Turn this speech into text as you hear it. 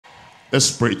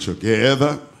Let's pray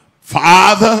together.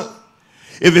 Father,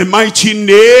 in the mighty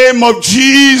name of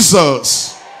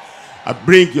Jesus, I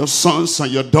bring your sons and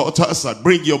your daughters. I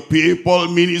bring your people,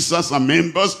 ministers and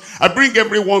members. I bring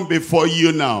everyone before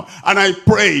you now. And I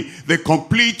pray the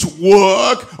complete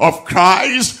work of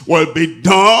Christ will be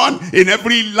done in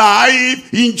every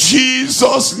life in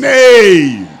Jesus'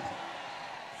 name.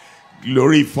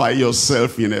 Glorify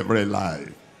yourself in every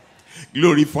life.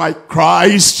 Glorify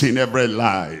Christ in every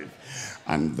life.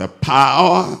 And the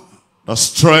power, the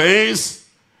strength,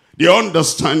 the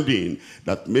understanding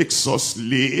that makes us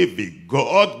live a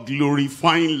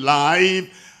God-glorifying life,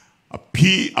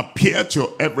 appear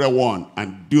to everyone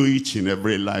and do it in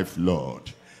every life,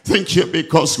 Lord. Thank you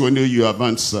because we know you have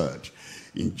answered.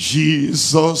 In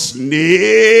Jesus'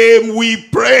 name we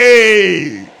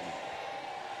pray.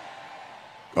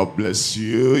 God bless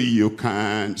you. You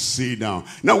can sit down.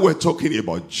 Now we're talking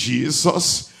about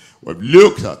Jesus. We've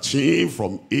looked at him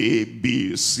from A,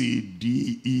 B, C,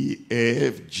 D, E,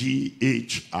 F, G,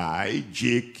 H, I,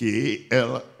 J, K,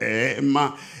 L, M,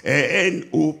 N,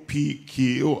 O, P,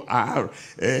 Q, R,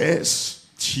 S,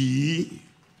 T,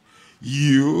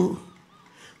 U,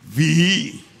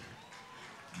 V,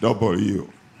 W.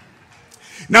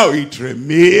 Now it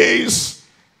remains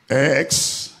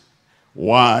X,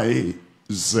 Y,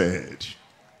 Z.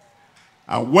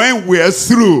 And when we're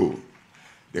through,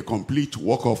 the complete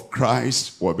work of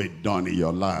Christ will be done in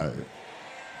your life.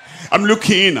 I'm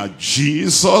looking at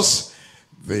Jesus,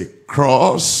 the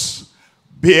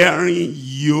cross-bearing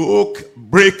yoke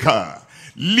breaker,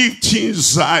 lifting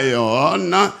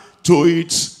Zion to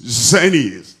its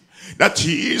zenith. That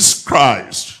is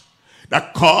Christ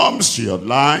that comes to your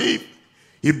life.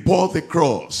 He bore the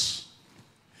cross.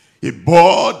 He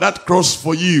bore that cross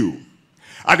for you.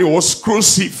 And he was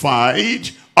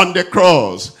crucified on the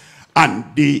cross. And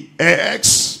the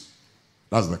X,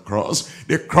 that's the cross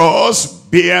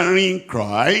bearing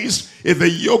Christ is the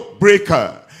yoke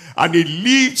breaker. And it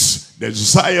leads the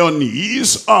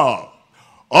Zionists up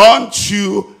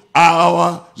onto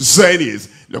our zenith.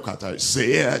 Look at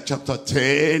Isaiah chapter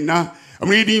 10. I'm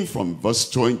reading from verse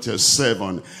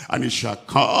 27. And it shall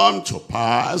come to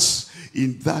pass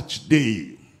in that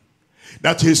day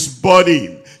that his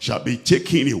burden shall be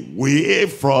taken away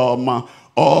from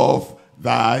off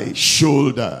thy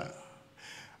shoulder,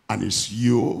 and his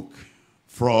yoke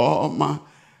from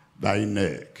thy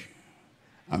neck.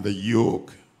 And the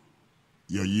yoke,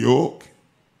 your yoke,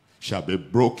 shall be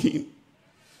broken,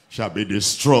 shall be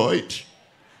destroyed,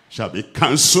 shall be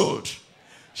cancelled,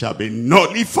 shall be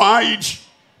nullified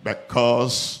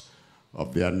because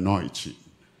of the anointing.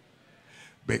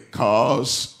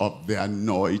 Because of the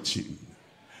anointing.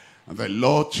 And the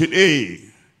Lord today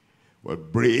will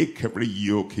break every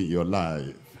yoke in your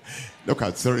life. Look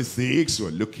at 3 things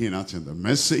we're looking at in the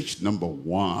message. Number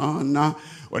 1,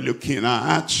 we're looking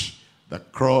at the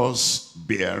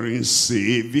cross-bearing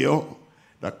Savior.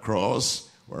 The cross,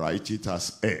 we write it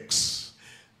as X.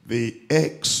 The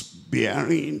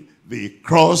X-bearing, the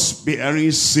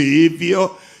cross-bearing Savior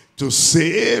to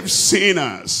save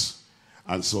sinners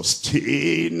and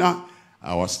sustain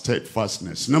our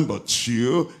steadfastness. Number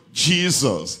 2,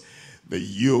 Jesus, the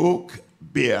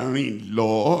yoke-bearing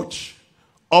Lord,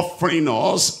 offering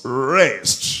us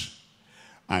rest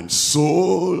and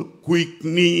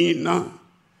soul-quickening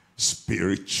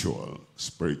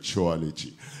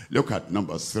spirituality. Look at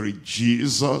number 3.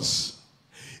 Jesus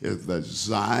is the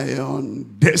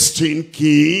Zion destined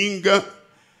King,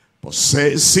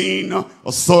 possessing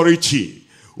authority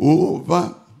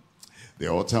over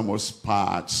the uttermost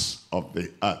parts of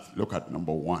the earth. Look at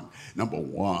number 1. Number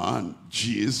 1,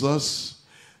 Jesus,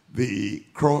 the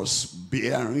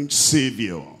cross-bearing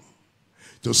Savior,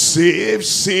 to save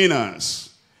sinners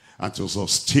and to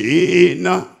sustain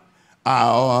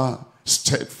our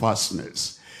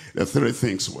steadfastness. The 3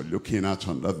 things we're looking at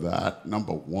under that.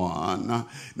 Number one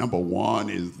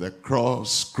is the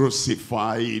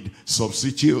crucified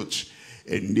substitute,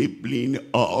 enabling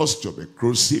us to be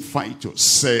crucified to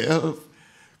self,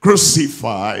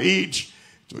 crucified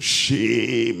to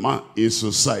shame in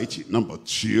society. Number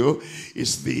 2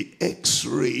 is the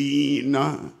X-ray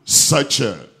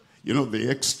searcher. You know, the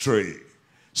X-ray,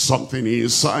 something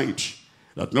inside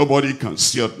that nobody can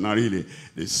see ordinarily.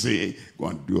 They say, go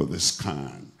and do the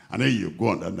scan. And then you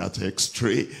go under that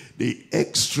X-ray. The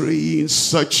X-ray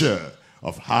searcher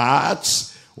of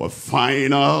hearts with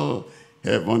final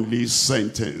heavenly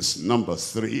sentence. Number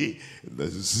 3, the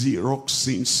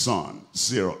Xeroxing son.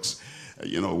 Xerox.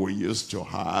 You know, we used to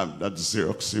have that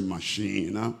Xeroxing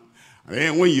machine. And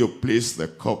then when you place the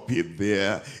copy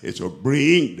there, it will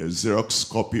bring the Xerox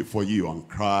copy for you on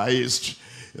Christ.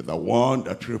 is the one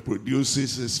that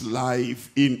reproduces his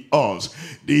life in us.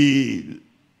 The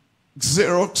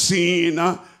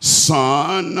Xeroxing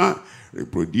Son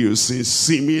reproducing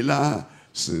similar,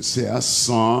 sincere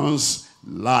sons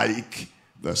like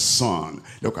the Son.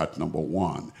 Look at number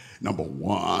one. Number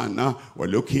one, we're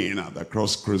looking at the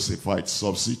cross-crucified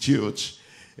substitute,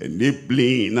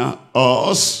 enabling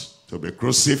us to be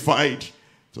crucified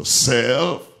to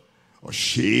self or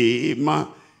shame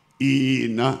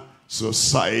in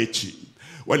society.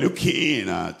 We're looking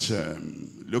at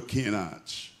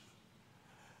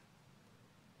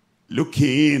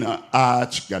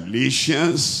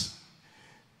Galatians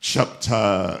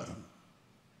chapter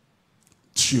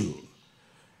 2.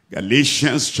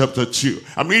 Galatians chapter 2.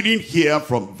 I'm reading here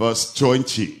from verse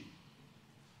 20.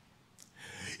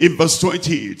 In verse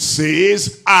 20 it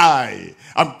says, I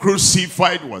am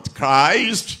crucified with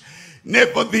Christ,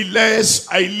 nevertheless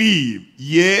I live,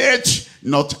 yet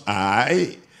not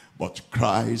I, but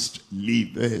Christ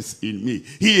liveth in me.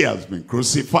 He has been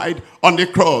crucified on the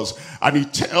cross. And he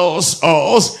tells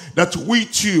us that we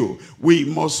too, we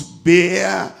must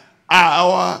bear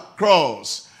our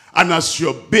cross. And as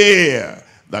you bear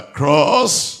the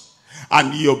cross,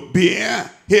 and you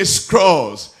bear his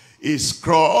cross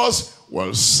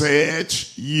will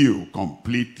set you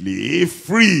completely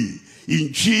free.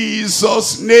 In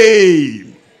Jesus'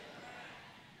 name.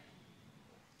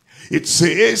 It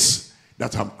says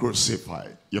that I'm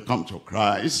crucified. You come to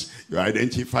Christ, you're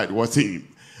identified with him,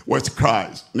 with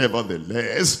Christ.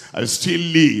 Nevertheless, I still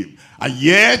live. And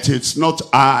yet it's not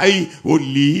I who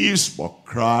lives, but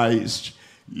Christ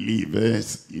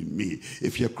liveth in me.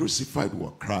 If you're crucified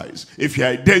with Christ, if you're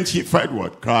identified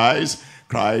with Christ,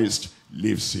 Christ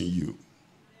lives in you.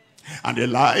 And the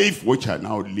life which I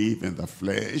now live in the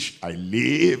flesh, I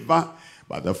live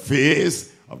by the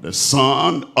faith of the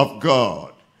Son of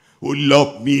God, who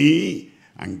loved me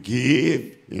and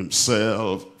gave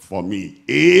himself for me.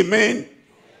 Amen.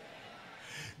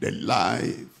 The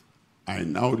life I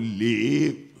now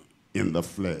live in the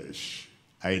flesh,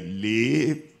 I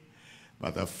live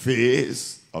by the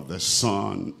faith of the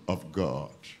Son of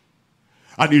God.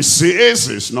 And he says,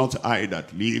 it's not I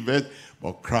that liveth,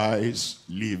 but Christ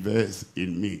liveth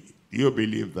in me. Do you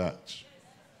believe that?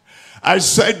 I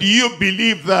said, do you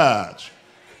believe that?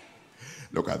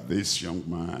 Look at this young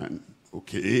man who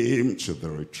came to the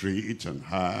retreat and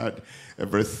heard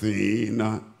everything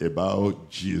about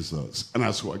Jesus. And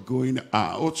as we're going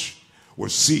out, we'll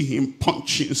see him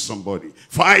punching somebody,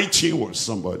 fighting with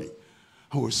somebody.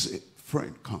 And we'll say,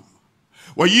 friend, come.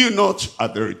 Were you not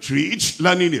at the retreat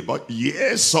learning about?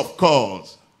 Yes, of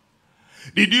course.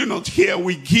 Did you not hear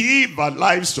we give our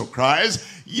lives to Christ?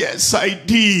 Yes, I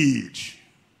did.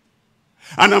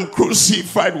 And I'm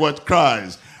crucified with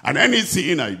Christ. And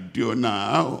anything I do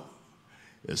now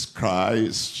is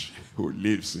Christ who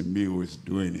lives in me who is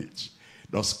doing it.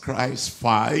 Does Christ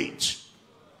fight?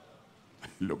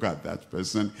 Look at that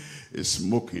person is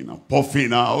smoking and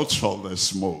puffing out all the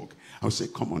smoke. I'll say,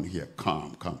 come on here,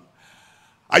 come.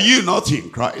 Are you not in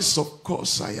Christ? Of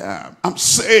course I am. I'm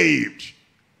saved.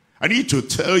 I need to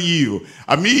tell you,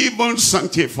 I'm even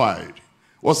sanctified.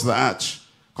 What's that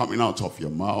coming out of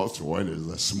your mouth? Well, it's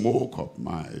the smoke of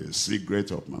my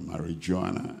cigarette, of my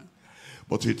marijuana.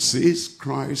 But it says,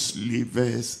 Christ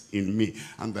liveth in me.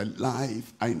 And the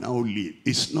life I now live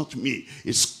is not me.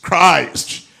 It's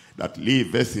Christ that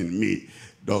liveth in me.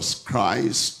 Does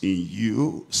Christ in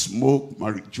you smoke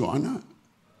marijuana?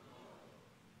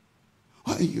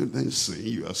 Why are you then saying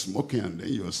you are smoking and then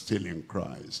you are still in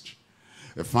Christ?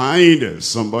 I find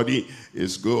somebody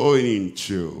is going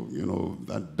into,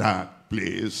 that dark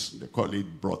place. They call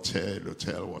it brothel,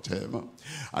 hotel, whatever.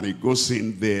 And he goes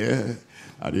in there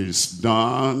and he's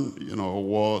done,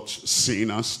 what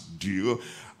sinners do.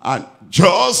 And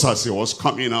just as he was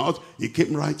coming out, he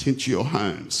came right into your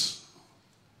hands.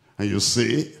 And you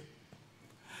say,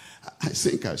 I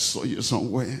think I saw you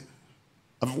somewhere.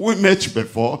 Have we met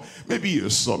before? Maybe you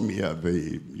saw me at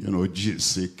the,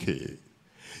 GCK.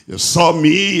 You saw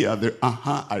me at the,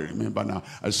 I remember now,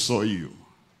 I saw you.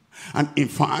 And in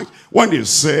fact, when he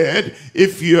said,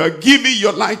 if you are giving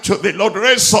your life to the Lord,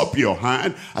 raise up your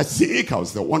hand. I think I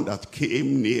was the one that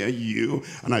came near you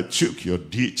and I took your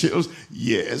details.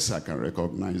 Yes, I can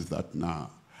recognize that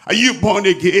now. Are you born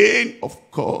again?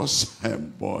 Of course, I am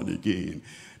born again.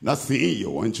 Nothing you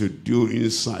want to do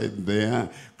inside there.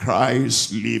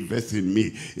 Christ liveth in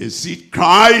me. Is it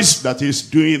Christ that is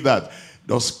doing that?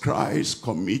 Does Christ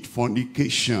commit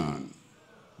fornication?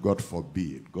 God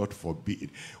forbid. God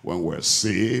forbid. When we're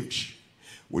saved,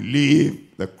 we live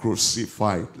the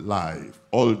crucified life.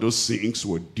 All those things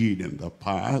we did in the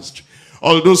past,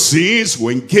 All those things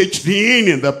we engaged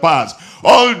in the past,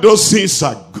 all those things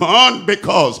are gone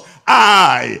because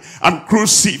I am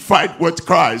crucified with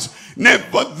Christ.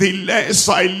 Nevertheless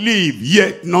I live,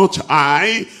 yet not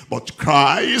I, but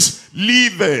Christ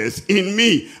liveth in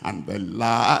me. And the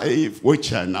life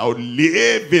which I now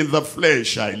live in the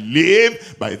flesh, I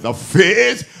live by the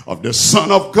faith of the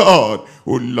Son of God,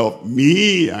 who loved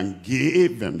me and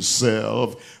gave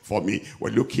himself for me.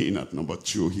 We're looking at number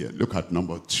 2 here. Look at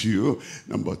number 2.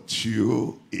 Number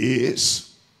 2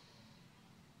 is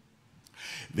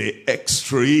the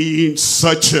extreme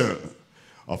searcher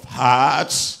of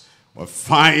hearts. A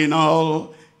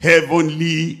final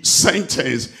heavenly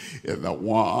sentence is the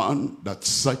one that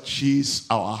searches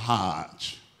our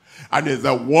heart, and is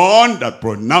the one that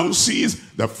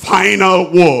pronounces the final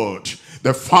word,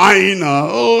 the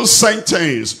final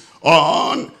sentence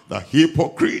on the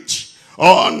hypocrite,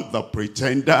 on the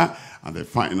pretender, and the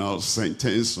final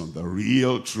sentence on the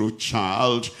real true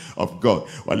child of God.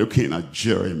 We're looking at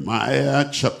Jeremiah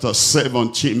chapter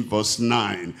 17 verse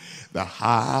 9. The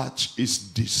heart is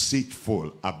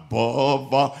deceitful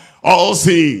above all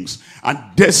things and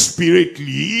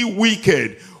desperately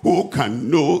wicked. Who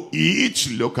can know it?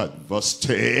 Look at verse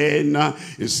 10.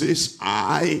 It says,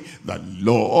 I, the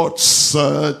Lord,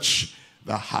 search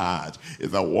the heart.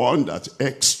 Is the one that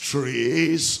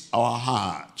x-rays our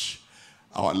heart,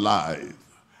 our life.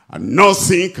 And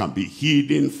nothing can be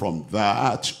hidden from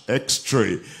that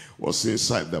x-ray. What's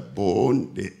inside the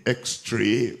bone, the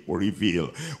x-ray will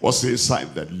reveal. What's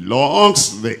inside the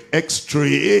lungs, the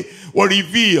x-ray will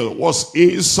reveal. What's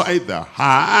inside the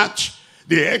heart,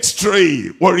 the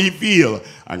x-ray will reveal.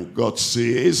 And God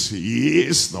says he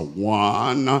is the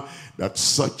one that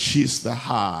searches the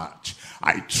heart.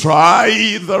 I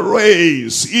try the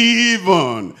reins,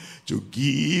 even to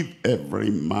give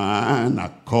every man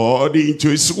according to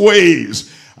his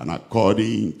ways and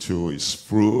according to his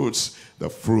fruits, the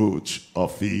fruit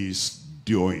of his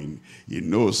doing. He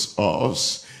knows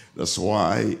us. That's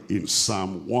why in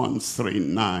Psalm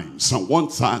 139, Psalm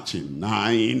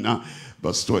 139,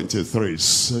 verse 23,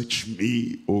 search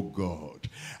me, O God.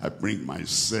 I bring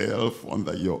myself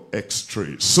under your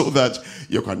x-ray so that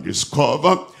you can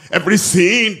discover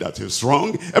everything that is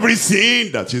wrong,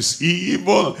 everything that is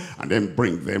evil, and then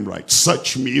bring them right.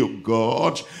 Search me, O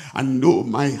God, and know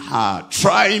my heart.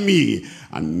 Try me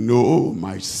and know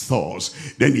my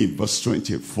thoughts. Then in verse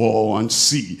 24, and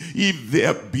see if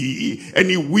there be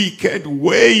any wicked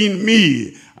way in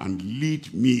me, and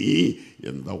lead me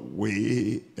in the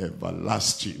way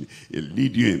everlasting. He'll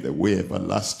lead you in the way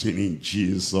everlasting in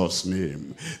Jesus'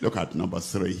 name. Look at number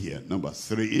 3 here. Number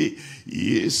 3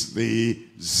 is the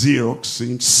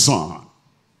Xeroxing son,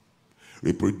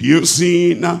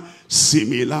 reproducing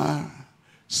similar,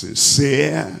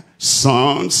 sincere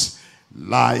sons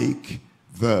like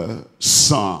the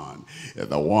Son.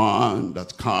 The one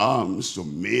that comes to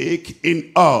make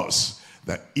in us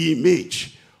the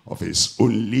image of his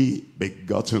only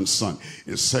begotten Son.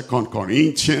 In 2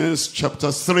 Corinthians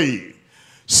chapter 3.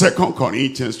 2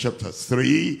 Corinthians chapter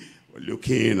 3, we're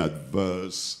looking at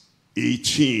verse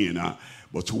 18.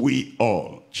 But we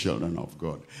all, children of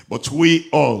God, but we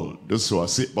all, those who are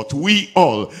saved, but we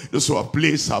all, those who have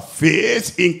placed our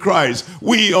faith in Christ,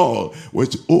 we all,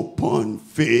 with open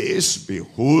face,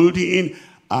 beholding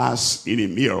as in a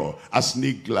mirror, as in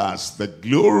a glass, the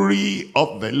glory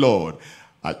of the Lord,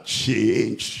 are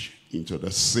changed into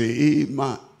the same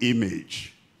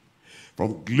image,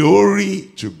 from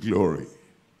glory to glory,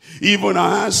 even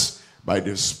as by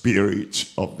the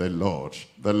Spirit of the Lord.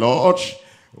 The Lord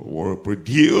will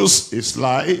produce his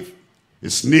life,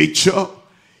 his nature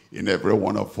in every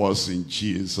one of us in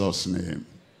Jesus' name.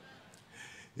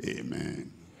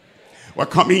 Amen. We're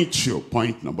coming to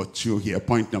point number 2 here.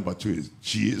 Point number 2 is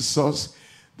Jesus,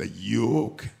 the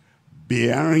yoke-bearing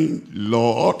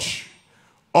Lord,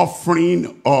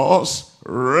 offering us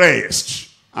rest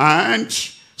and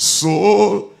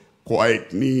soul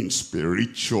quietening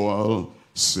spiritual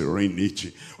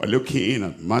serenity. We're looking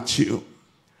at Matthew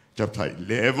chapter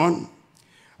 11.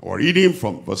 We're reading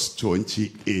from verse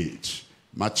 28.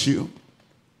 Matthew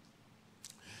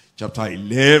chapter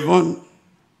 11.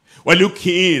 We're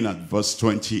looking at verse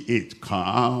 28.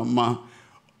 Come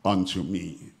unto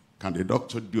me. Can the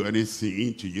doctor do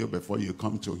anything to you before you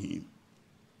come to him?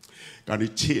 Can he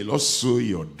tailor sew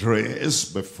your dress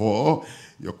before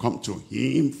you come to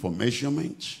him for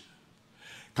measurement?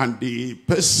 Can the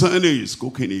person who is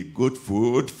cooking a good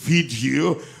food feed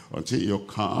you until you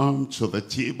come to the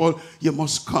table? You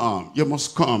must come. You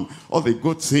must come. All the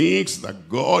good things that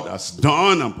God has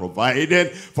done and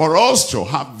provided for us to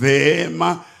have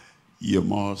them, you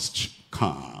must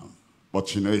come.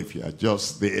 But you know, if you are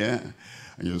just there,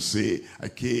 and you say, I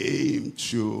came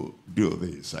to do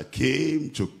this. I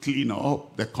came to clean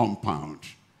up the compound.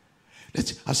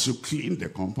 As you clean the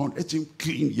compound, let him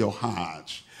clean your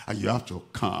heart. And you have to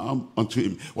come unto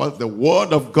him. While the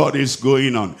word of God is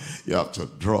going on, you have to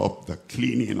drop the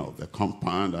cleaning of the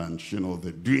compound and, you know,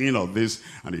 the doing of this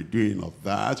and the doing of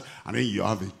that. And then you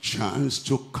have a chance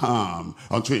to come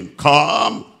unto him.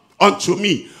 Come unto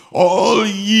me, all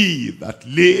ye that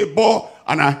labor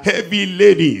and are heavy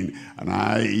laden, and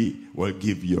I will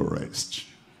give you rest.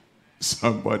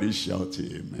 Somebody shout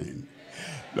amen.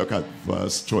 Look at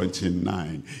verse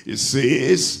 29. It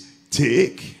says,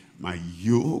 take my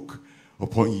yoke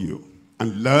upon you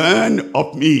and learn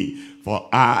of me, for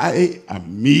I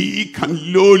am meek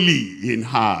and lowly in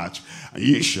heart, and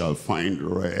ye shall find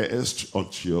rest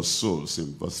unto your souls.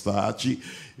 In verse 30,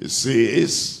 it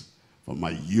says, for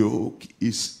my yoke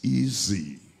is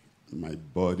easy, my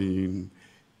burden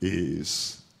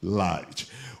is light.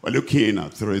 We're looking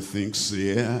at three things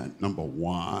here. Number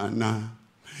one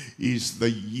is the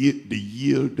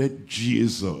yielded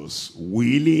Jesus,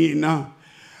 willing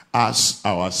as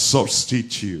our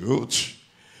substitute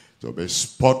to be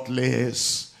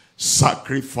spotless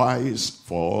sacrifice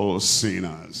for all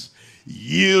sinners.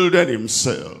 Yielded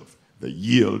himself, the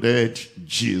yielded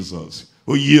Jesus,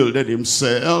 who yielded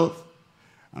himself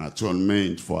an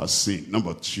atonement for our sin.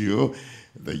 Number two,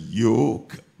 the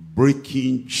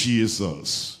yoke-breaking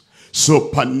Jesus,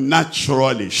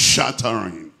 supernaturally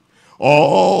shattering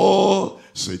all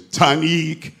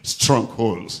satanic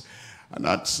strongholds. And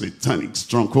that satanic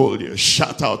stronghold is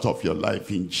shut out of your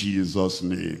life in Jesus'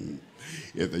 name.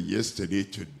 Either yesterday,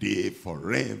 today,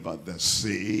 forever the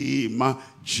same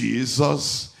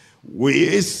Jesus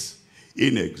with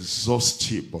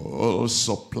inexhaustible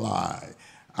supply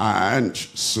and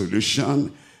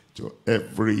solution to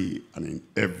every and in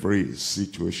every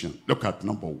situation. Look at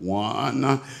number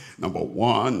one. Number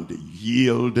one, the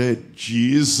yielded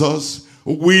Jesus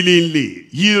willingly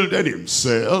yielded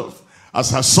himself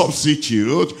as a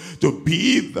substitute to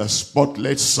be the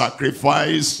spotless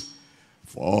sacrifice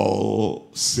for all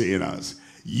sinners.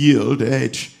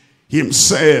 Yielded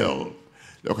himself.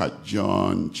 Look at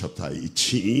John chapter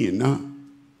 18.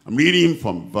 I'm reading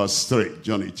from verse 3.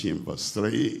 John 18 verse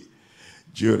 3.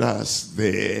 Judas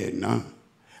then,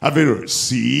 having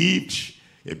received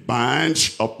a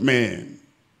bunch of men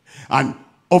and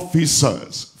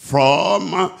officers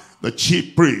from the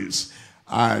chief priests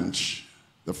and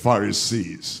the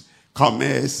Pharisees,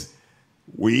 cometh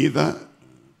with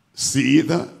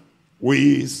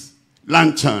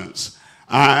lanterns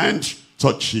and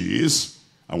torches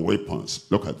and weapons.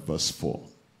 Look at verse 4.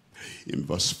 In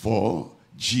verse 4,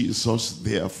 Jesus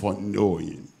therefore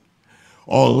knowing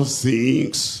all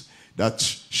things that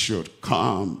should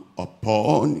come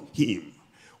upon him,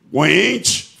 went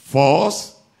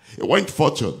forth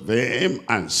to them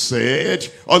and said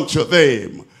unto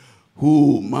them,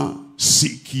 whom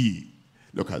seek ye?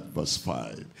 Look at verse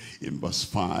 5. In verse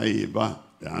 5,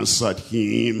 they answered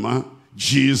him,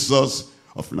 Jesus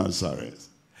of Nazareth.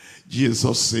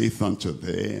 Jesus saith unto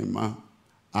them,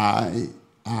 I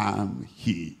am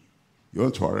he. You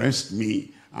want to arrest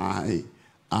me? I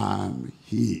am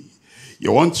he.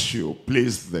 You want to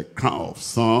place the crown of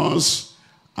thorns?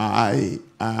 I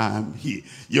am he.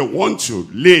 You want to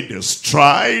lay the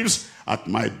stripes at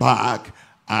my back?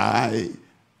 I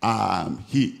am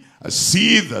he. I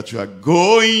see that you are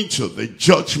going to the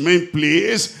judgment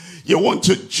place. You want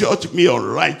to judge me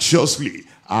unrighteously?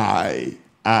 I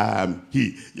am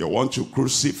he. You want to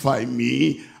crucify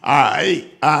me?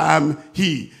 I am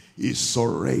he. He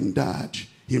surrendered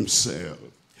himself.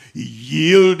 He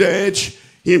yielded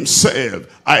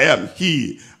himself. I am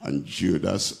he. And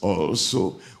Judas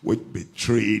also, which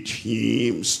betrayed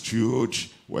him, stood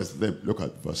with them. Look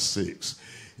at verse 6.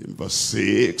 In verse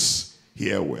 6,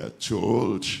 here we are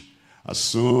told, as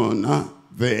soon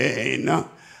then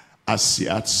as he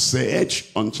had said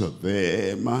unto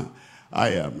them, I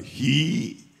am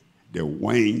he, they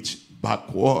went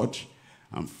backward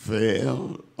and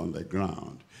fell on the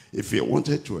ground. If he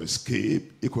wanted to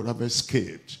escape, he could have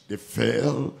escaped. They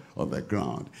fell on the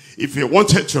ground. If he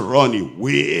wanted to run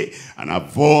away and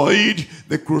avoid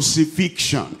the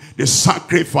crucifixion, the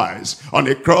sacrifice on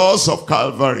the cross of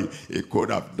Calvary, he could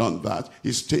have done that.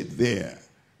 He stayed there,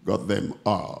 got them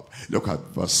up. Look at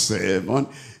verse 7.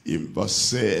 In verse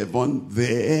 7,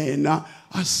 then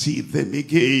I see them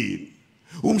again.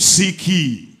 Whom seek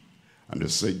ye? And they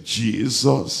said,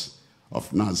 Jesus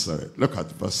of Nazareth. Look at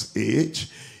verse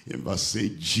 8. In verse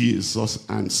 8, Jesus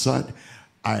answered,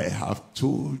 I have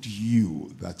told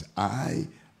you that I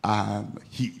am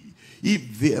he.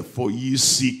 If therefore ye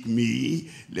seek me,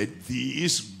 let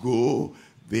these go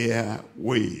their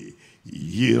way. He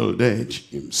yielded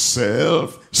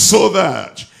himself so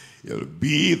that he'll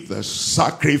be the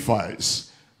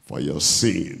sacrifice for your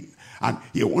sin. And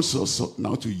he wants us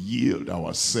now to yield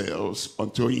ourselves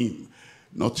unto him.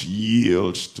 Not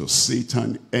yield to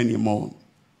Satan anymore.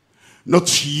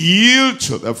 Not yield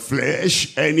to the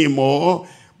flesh anymore,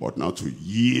 but now to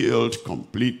yield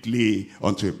completely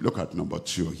unto him. Look at number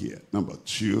 2 here. Number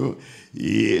 2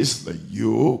 is the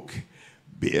yoke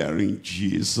bearing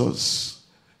Jesus,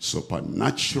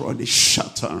 supernaturally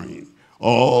shattering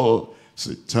all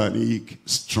satanic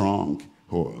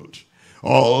stronghold.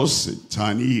 All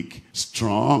satanic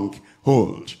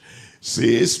stronghold.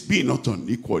 Says, be not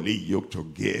unequally yoked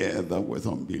together with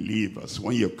unbelievers.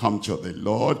 When you come to the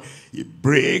Lord, he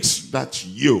breaks that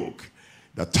yoke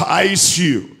that ties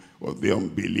you with the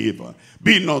unbeliever.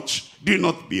 Do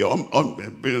not be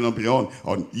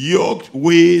yoked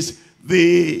with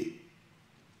the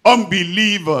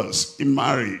unbelievers in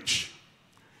marriage,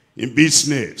 in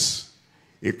business,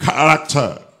 in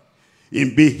character,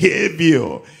 in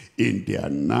behavior, in their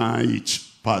night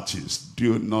parties.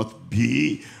 Do not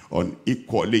be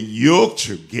unequally yoked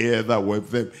together with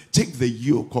them. Take the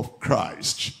yoke of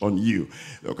Christ on you.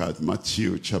 Look at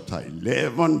Matthew chapter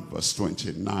 11, verse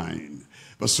 29.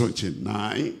 Verse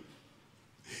 29,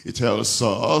 it tells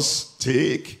us,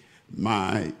 take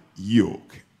my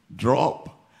yoke. Drop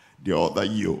the other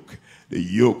yoke. The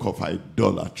yoke of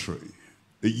idolatry.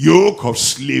 The yoke of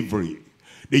slavery.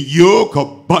 The yoke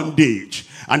of bondage.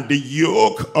 And the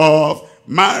yoke of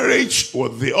marriage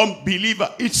with the unbeliever.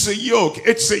 It's a yoke.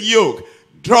 It's a yoke.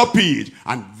 Drop it.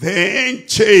 And then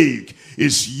take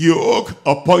his yoke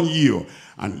upon you.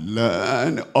 And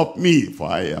learn of me, for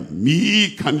I am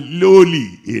meek and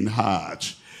lowly in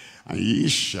heart. And ye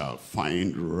shall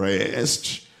find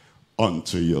rest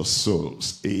unto your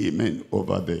souls. Amen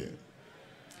over there.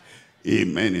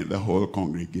 Amen in the whole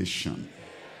congregation.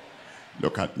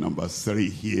 Look at number 3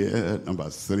 here. Number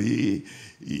 3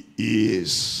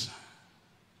 is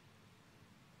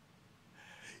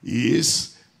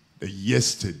the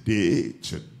yesterday,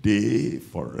 today,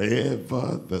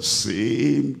 forever, the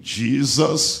same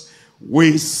Jesus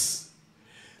with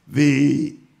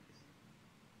the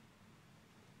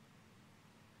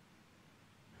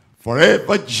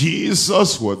forever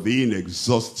Jesus with the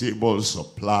inexhaustible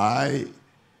supply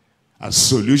and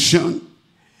solution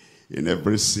in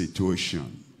every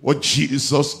situation. What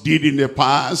Jesus did in the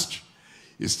past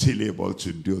is still able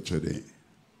to do today.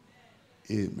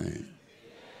 Amen.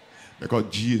 Because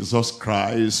Jesus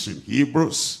Christ in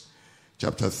Hebrews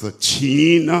chapter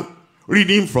 13,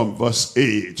 reading from verse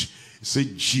 8, he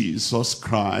said, Jesus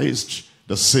Christ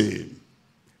the same,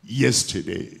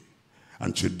 yesterday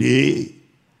and today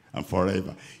and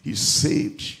forever. He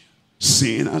saved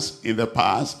sinners in the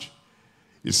past.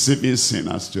 He's saving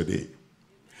sinners today.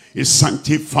 He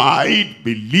sanctified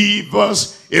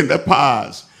believers in the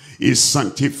past. Is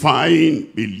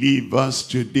sanctifying believers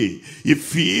today. He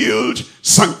filled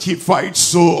sanctified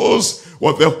souls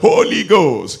with the Holy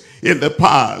Ghost in the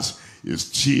past. He's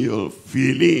still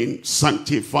filling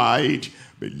sanctified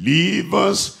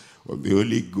believers with the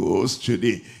Holy Ghost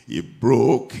today. He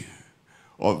broke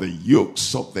all the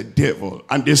yokes of the devil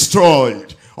and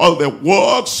destroyed all the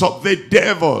works of the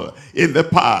devil in the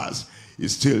past.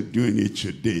 He's still doing it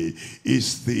today.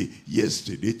 It's the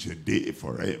yesterday, today,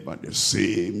 forever, the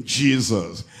same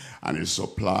Jesus. And his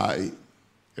supply,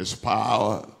 his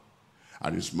power,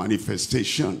 and his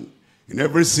manifestation in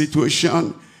every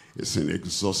situation is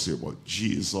inexhaustible.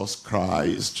 Jesus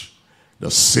Christ,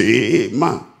 the same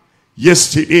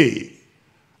yesterday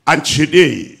and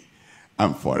today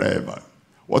and forever.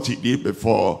 What he did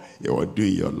before, he will do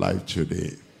in your life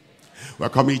today. We're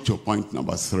coming to point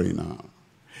number 3 now.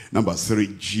 Number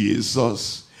 3,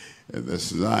 Jesus, the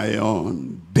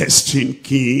Zion, destined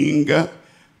king,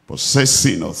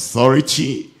 possessing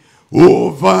authority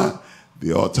over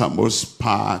the uttermost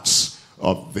parts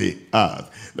of the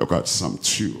earth. Look at Psalm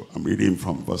 2. I'm reading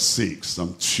from verse 6.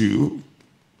 Psalm 2.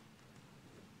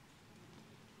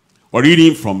 We're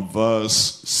reading from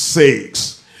verse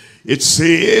 6. It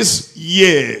says,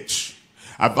 yet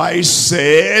have I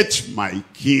set my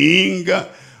king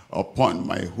upon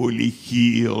my holy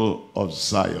hill of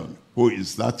Zion. Who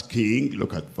is that king?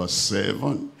 Look at verse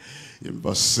 7. In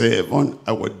verse 7,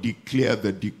 I will declare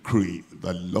the decree.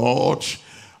 The Lord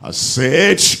has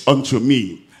said unto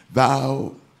me,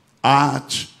 thou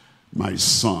art my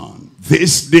son.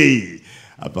 This day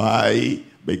have I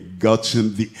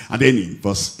begotten thee. And then in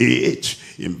verse 8,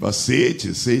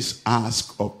 it says,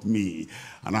 ask of me,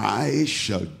 and I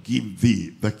shall give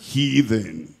thee the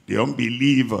heathen, the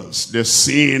unbelievers, the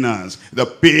sinners, the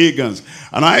pagans,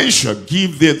 and I shall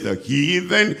give thee the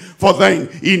heathen for thine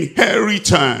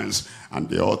inheritance, and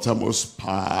the uttermost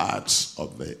parts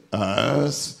of the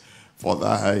earth for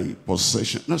thy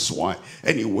possession. That's why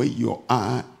anywhere you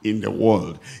are in the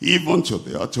world, even to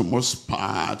the uttermost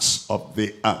parts of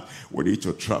the earth, we need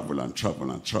to travel and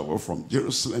travel and travel from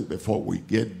Jerusalem before we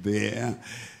get there.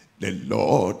 The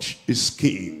Lord is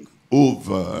king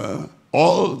over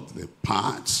all the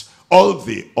parts, all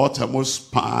the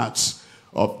uttermost parts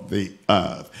of the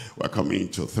earth. We're coming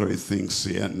to three things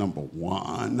here. Number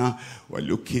one, we're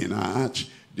looking at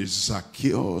the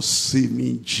Zacchaeus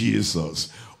saving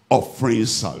Jesus, offering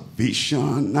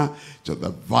salvation to the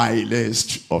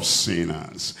vilest of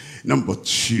sinners. Number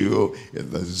two is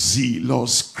the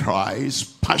zealous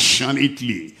Christ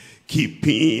passionately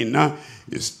keeping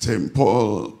his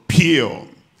temple pure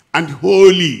and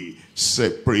holy,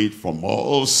 separate from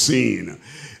all sin.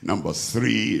 Number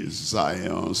three is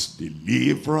Zion's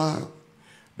deliverer,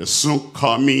 the soon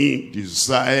coming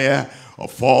desire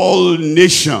of all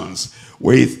nations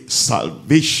with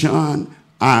salvation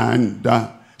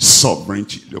and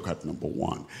sovereignty. Look at number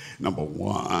one. Number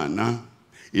one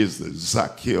is the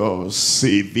Zacchaeus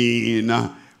saving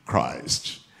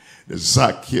Christ. The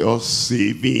Zacchaeus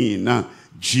saving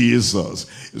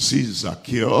Jesus. You see,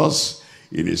 Zacchaeus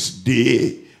in his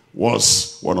day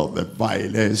was one of the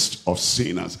vilest of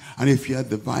sinners. And if you are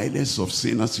the vilest of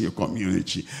sinners in your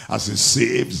community, as he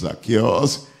saved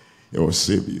Zacchaeus, he will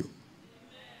save you.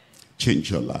 Change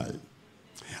your life.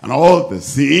 And all the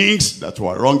things that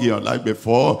were wrong in your life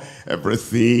before,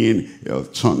 everything, he'll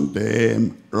turn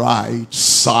them right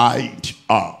side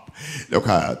up. Look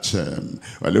at,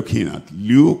 we're looking at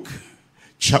Luke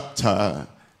chapter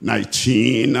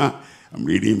 19. I'm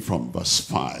reading from verse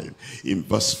 5. In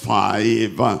verse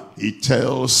 5, he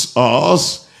tells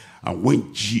us, and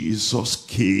when Jesus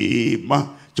came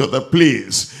to the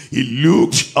place, he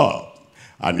looked up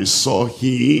and he saw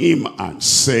him and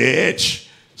said,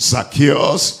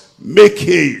 Zacchaeus, make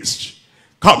haste,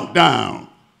 come down,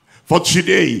 for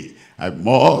today I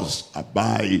must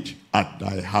abide at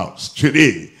thy house.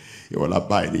 Today, it will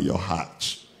abide in your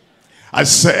heart. I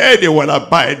said it will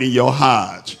abide in your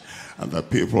heart. And the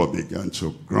people began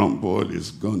to grumble,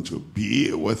 it's going to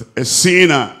be with a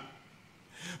sinner.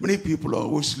 Many people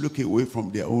always look away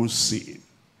from their own sin.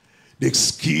 They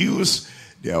excuse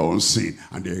their own sin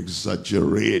and they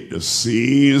exaggerate the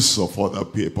sins of other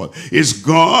people. It's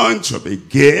going to be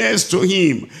guessed to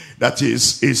him that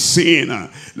is a sinner.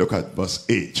 Look at verse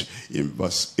 8. In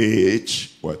verse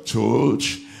 8 we're told,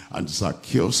 and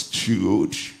Zacchaeus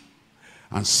stood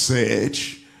and said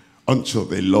unto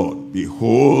the Lord,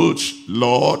 behold,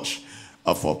 Lord,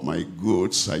 half of my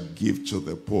goods I give to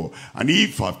the poor. And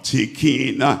if I've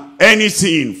taken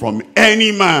anything from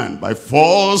any man by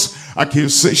false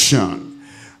accusation,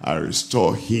 I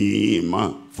restore him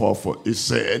for he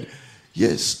said,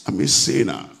 yes, I'm a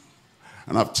sinner,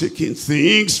 and I've taken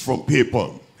things from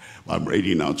people, but I'm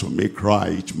ready now to make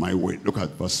right my way. Look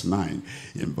at verse 9.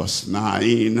 In verse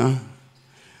 9,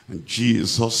 and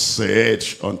Jesus said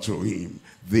unto him,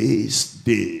 this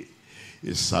day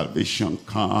is salvation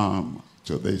come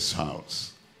to this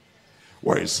house.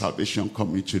 Where is salvation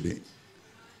coming today?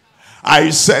 I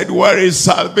said, where is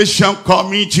salvation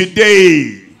coming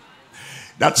today?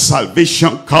 That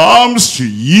salvation comes to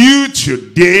you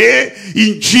today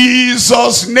in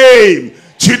Jesus' name.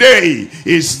 Today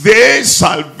is this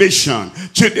salvation.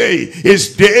 Today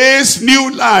is this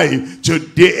new life.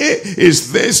 Today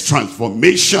is this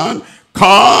transformation.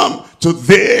 Come to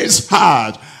this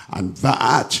heart, and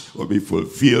that will be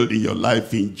fulfilled in your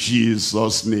life in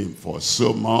Jesus' name. For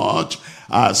so much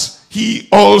as he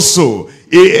also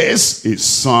is a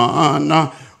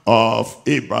son of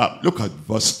Abraham. Look at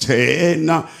verse 10.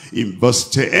 In verse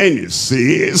 10 it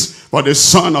says, for the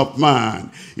Son of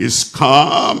Man is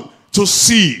come to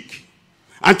seek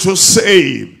and to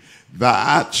save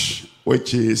that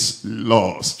which is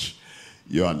lost.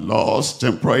 You are lost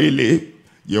temporarily,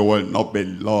 you will not be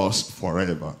lost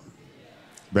forever.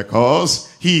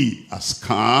 Because he has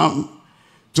come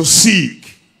to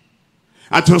seek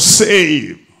and to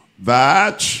save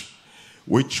that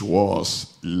which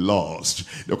was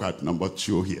lost. Look at number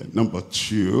 2 here. Number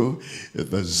 2 is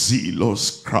the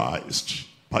zealous Christ,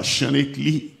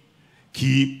 passionately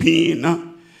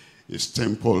keeping his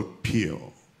temple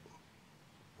pure,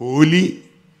 holy,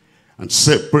 and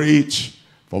separate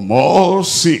from all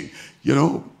sin. You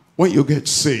know, when you get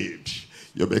saved,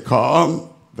 you become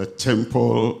the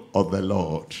temple of the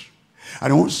Lord.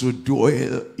 And he wants to dwell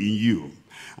in you.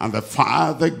 And the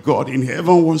Father God in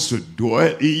heaven wants to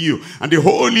dwell in you. And the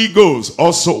Holy Ghost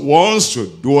also wants to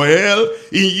dwell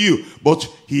in you. But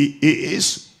he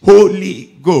is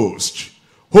Holy Ghost,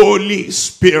 Holy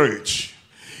Spirit.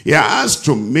 He has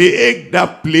to make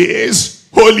that place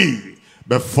holy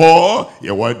before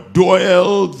he will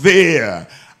dwell there.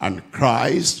 And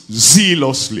Christ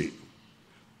zealously,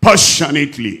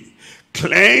 passionately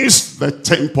cleansed the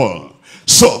temple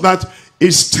so that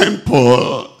his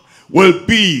temple will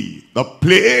be the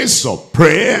place of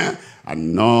prayer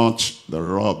and not the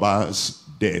robber's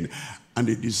den. And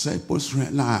the disciples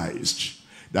realized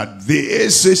that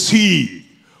this is he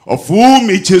of whom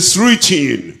it is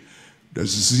written, the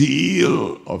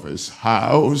zeal of his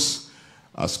house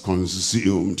has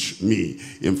consumed me.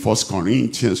 In 1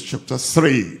 Corinthians chapter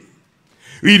 3,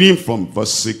 reading from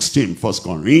verse 16, 1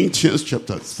 Corinthians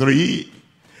chapter 3,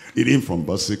 reading from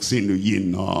verse 16, know ye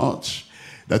not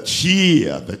that ye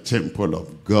are the temple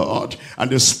of God,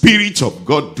 and the Spirit of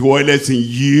God dwelleth in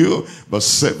you? Verse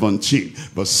 17,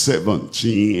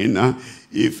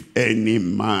 if any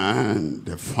man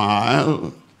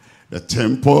defile the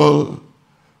temple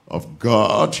of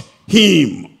God,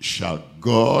 him shall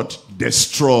God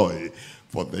destroy,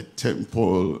 for the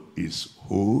temple is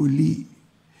holy,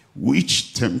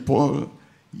 which temple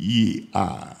ye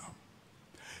are.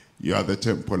 You are the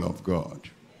temple of God.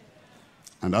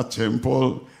 And that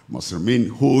temple must remain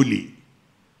holy,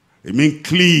 remain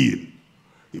clean,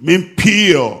 remain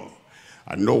pure,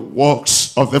 and no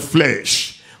works of the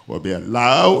flesh will be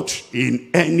allowed in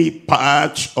any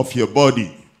part of your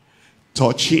body.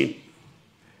 Touching,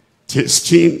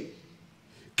 tasting,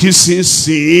 kissing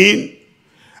sin,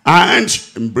 and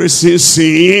embracing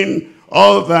sin,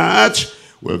 all that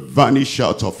will vanish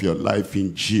out of your life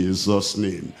in Jesus'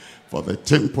 name. For the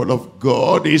temple of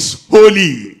God is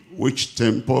holy, which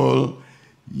temple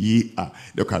ye are.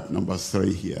 Look at number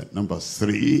 3 here. Number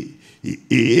 3, he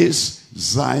is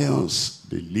Zion's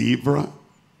deliverer,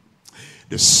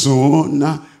 the soon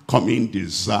coming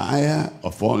desire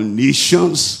of all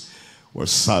nations, with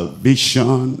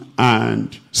salvation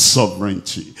and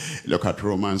sovereignty. Look at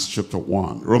Romans chapter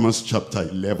 1. Romans chapter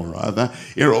 11 rather.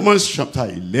 In Romans chapter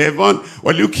 11,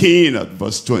 we're looking at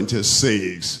verse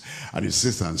 26. And it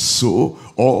says, and so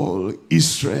all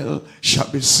Israel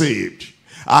shall be saved.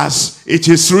 As it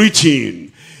is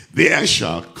written, there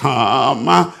shall come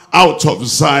out of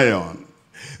Zion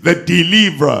the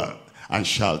deliverer, and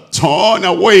shall turn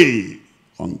away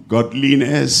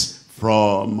ungodliness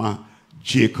from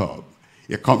Jacob.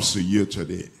 It comes to you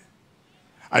today.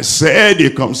 I said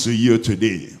it comes to you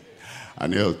today.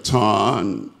 And he'll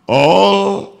turn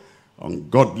all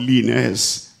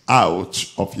ungodliness out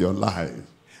of your life.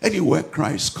 Anywhere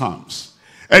Christ comes,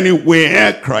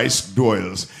 anywhere Christ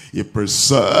dwells, he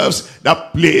preserves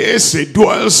that place he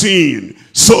dwells in,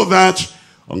 so that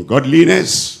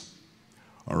ungodliness,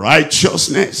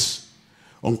 unrighteousness,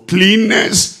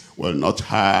 uncleanness will not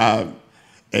have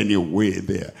any way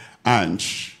there. And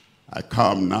I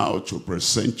come now to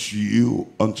present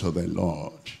you unto the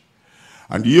Lord.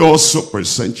 And you also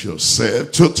present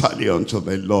yourself totally unto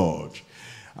the Lord.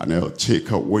 And he'll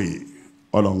take away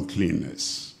all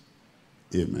uncleanness.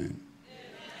 Amen.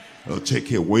 He'll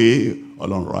take away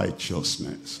all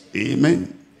unrighteousness.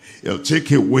 Amen. He'll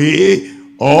take away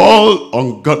all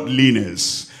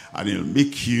ungodliness. And he'll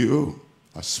make you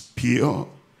as pure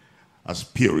as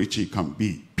purity can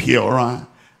be. Purer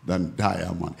than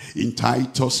diamond. In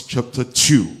Titus chapter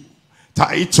 2.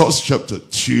 Titus chapter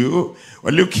 2.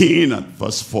 We're looking at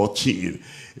verse 14.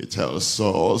 It tells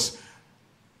us.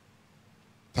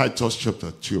 Titus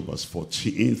chapter 2 verse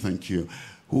 14. Thank you.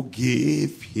 Who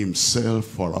gave himself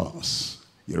for us.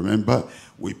 You remember,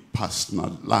 we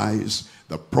personalize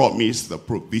the promise, the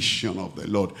provision of the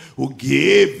Lord. Who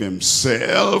gave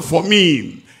himself for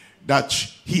me, that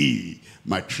he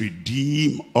might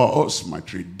redeem us,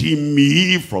 might redeem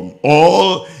me from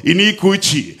all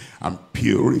iniquity, and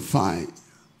purify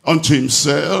unto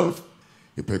himself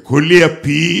a peculiar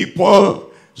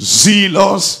people,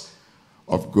 zealous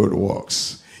of good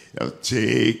works. He'll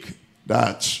take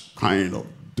that kind of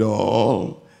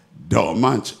dull,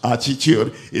 dormant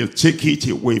attitude. He'll take it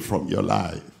away from your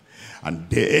life. And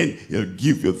then he'll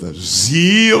give you the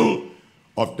zeal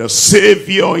of the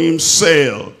Savior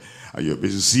himself. And you'll be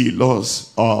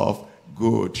zealous of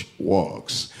good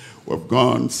works. We've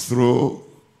gone through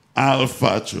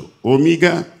Alpha to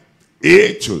Omega,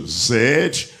 A to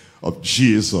Z of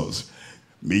Jesus.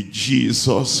 May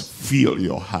Jesus fill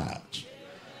your heart.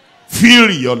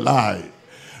 Fill your life.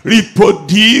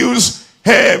 Reproduce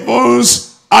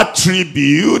heaven's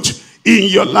attribute in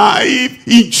your life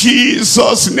in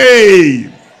Jesus'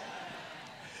 name.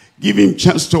 Give him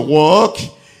chance to work.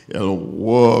 He'll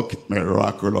work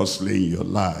miraculously in your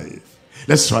life.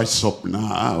 Let's rise up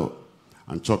now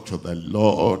and talk to the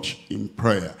Lord in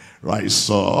prayer. Rise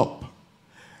up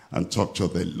and talk to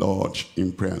the Lord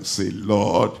in prayer and say,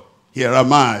 Lord, here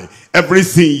am I.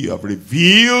 Everything you have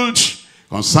revealed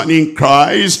concerning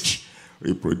Christ,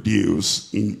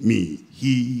 reproduce in me.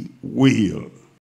 He will.